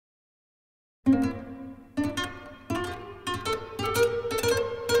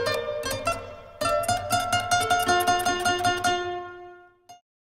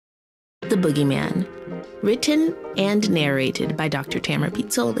The Boogey Man, written and narrated by Dr. Tamara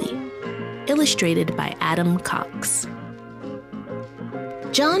Pizzoli, illustrated by Adam Cox.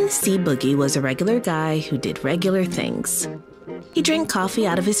 John C. Boogey was a regular guy who did regular things. He drank coffee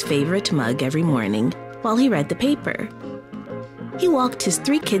out of his favorite mug every morning while he read the paper. He walked his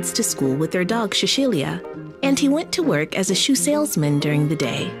 3 kids to school with their dog Cecilia, and he went to work as a shoe salesman during the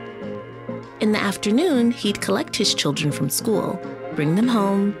day. In the afternoon, he'd collect his children from school, bring them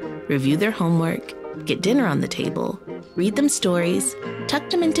home, review their homework, get dinner on the table, read them stories, tuck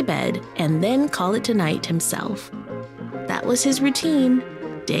them into bed, and then call it a night himself. That was his routine,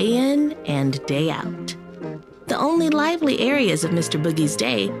 day in and day out. The only lively areas of Mr. Boogie's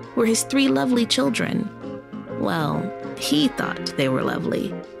day were his 3 lovely children. Well, he thought they were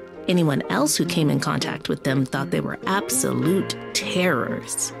lovely. Anyone else who came in contact with them thought they were absolute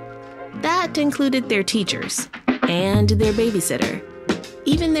terrors. That included their teachers and their babysitter.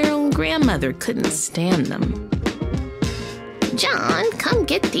 Even their own grandmother couldn't stand them. John, come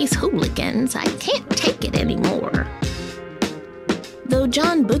get these hooligans. I can't take it anymore. Though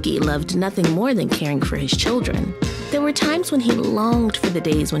John Boogey loved nothing more than caring for his children, there were times when he longed for the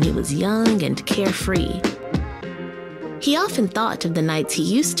days when he was young and carefree. He often thought of the nights he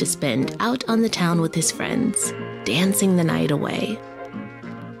used to spend out on the town with his friends, dancing the night away.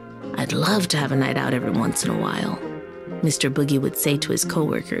 "I'd love to have a night out every once in a while," Mr. Boogey would say to his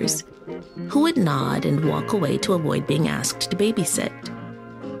coworkers, who would nod and walk away to avoid being asked to babysit.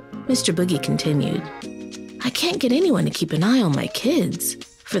 Mr. Boogey continued, "I can't get anyone to keep an eye on my kids.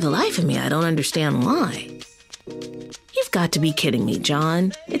 For the life of me, I don't understand why." "You've got to be kidding me,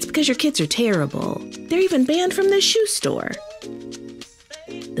 John. It's because your kids are terrible. They're even banned from the shoe store."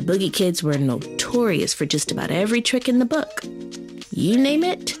 The Boogey kids were notorious for just about every trick in the book. You name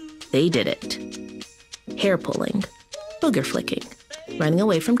it, they did it. Hair pulling, booger flicking, running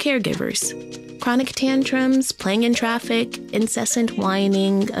away from caregivers, chronic tantrums, playing in traffic, incessant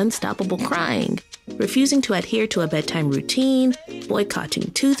whining, unstoppable crying, refusing to adhere to a bedtime routine,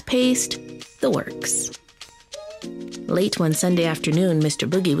 boycotting toothpaste, the works. Late one Sunday afternoon, Mr.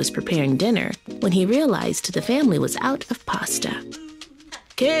 Boogey was preparing dinner when he realized the family was out of pasta.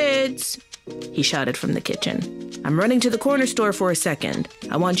 "Kids," he shouted from the kitchen, "I'm running to the corner store for a second.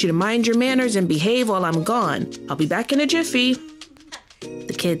 I want you to mind your manners and behave while I'm gone. I'll be back in a jiffy."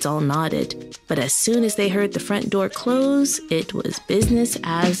 The kids all nodded, but as soon as they heard the front door close, it was business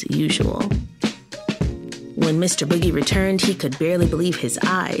as usual. When Mr. Boogey returned, he could barely believe his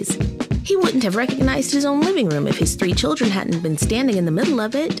eyes. He wouldn't have recognized his own living room if his 3 children hadn't been standing in the middle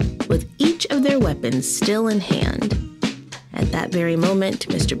of it, with each of their weapons still in hand. At that very moment,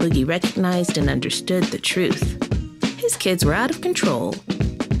 Mr. Boogey recognized and understood the truth. His kids were out of control.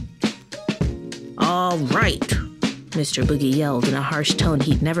 "All right," Mr. Boogey yelled in a harsh tone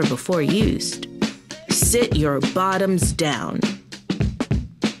he'd never before used. "Sit your bottoms down."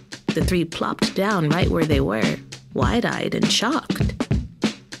 The 3 plopped down right where they were, wide-eyed and shocked.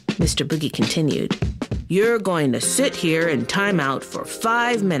 Mr. Boogey continued, "You're going to sit here in timeout for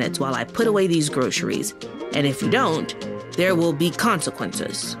 5 minutes while I put away these groceries, and if you don't, there will be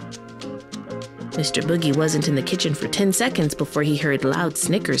consequences." Mr. Boogey wasn't in the kitchen for 10 seconds before he heard loud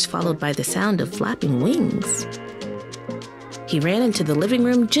snickers followed by the sound of flapping wings. He ran into the living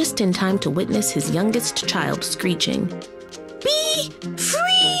room just in time to witness his youngest child screeching, "Be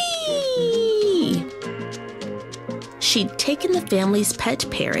free!" She'd taken the family's pet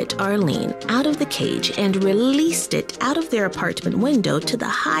parrot, Arlene, out of the cage and released it out of their apartment window to the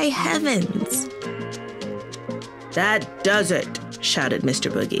high heavens. "That does it," shouted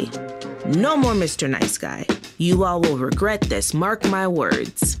Mr. Boogey. "No more Mr. Nice Guy. You all will regret this, mark my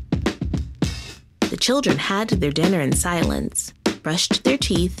words." The children had their dinner in silence, brushed their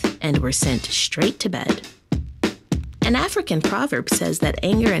teeth, and were sent straight to bed. An African proverb says that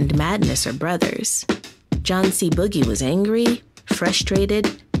anger and madness are brothers. John C. Boogey was angry,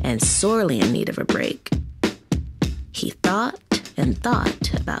 frustrated, and sorely in need of a break. He thought and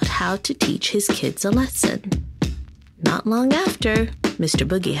thought about how to teach his kids a lesson. Not long after, Mr.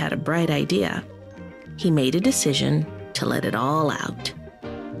 Boogey had a bright idea. He made a decision to let it all out.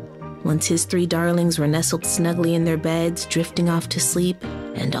 Once his 3 darlings were nestled snugly in their beds, drifting off to sleep,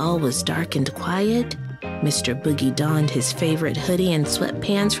 and all was dark and quiet, Mr. Boogey donned his favorite hoodie and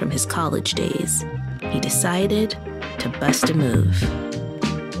sweatpants from his college days. He decided to bust a move.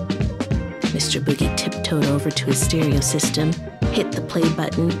 Mr. Boogey tiptoed over to his stereo system, hit the play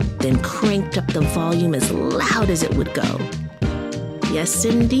button, then cranked up the volume as loud as it would go. Yes,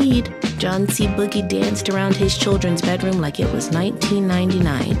 indeed, John C. Boogey danced around his children's bedroom like it was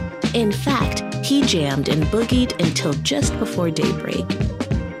 1999. In fact, he jammed and boogied until just before daybreak.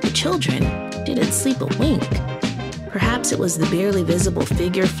 The Boogie children didn't sleep a wink. Perhaps it was the barely visible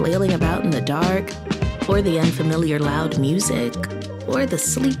figure flailing about in the dark, or the unfamiliar loud music, or the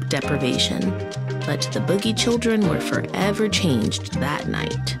sleep deprivation. But the Boogie children were forever changed that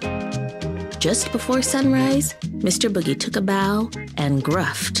night. Just before sunrise, Mr. Boogie took a bow and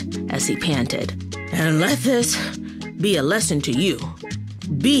gruffed as he panted, "And let this be a lesson to you.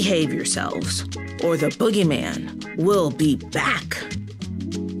 Behave yourselves, or the Boogey Man will be back."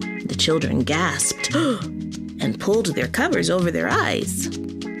 The children gasped and pulled their covers over their eyes.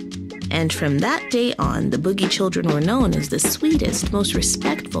 And from that day on, the Boogie children were known as the sweetest, most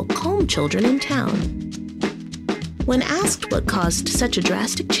respectful, calm children in town. When asked what caused such a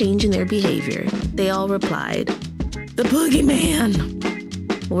drastic change in their behavior, they all replied, "The Boogey Man."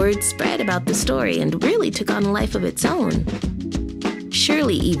 Word spread about the story and really took on a life of its own.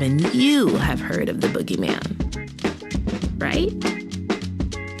 Surely even you have heard of the Boogey Man, right?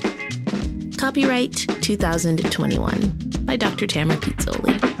 Copyright 2021 by Dr. Tamara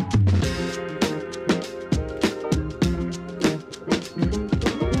Pizzoli.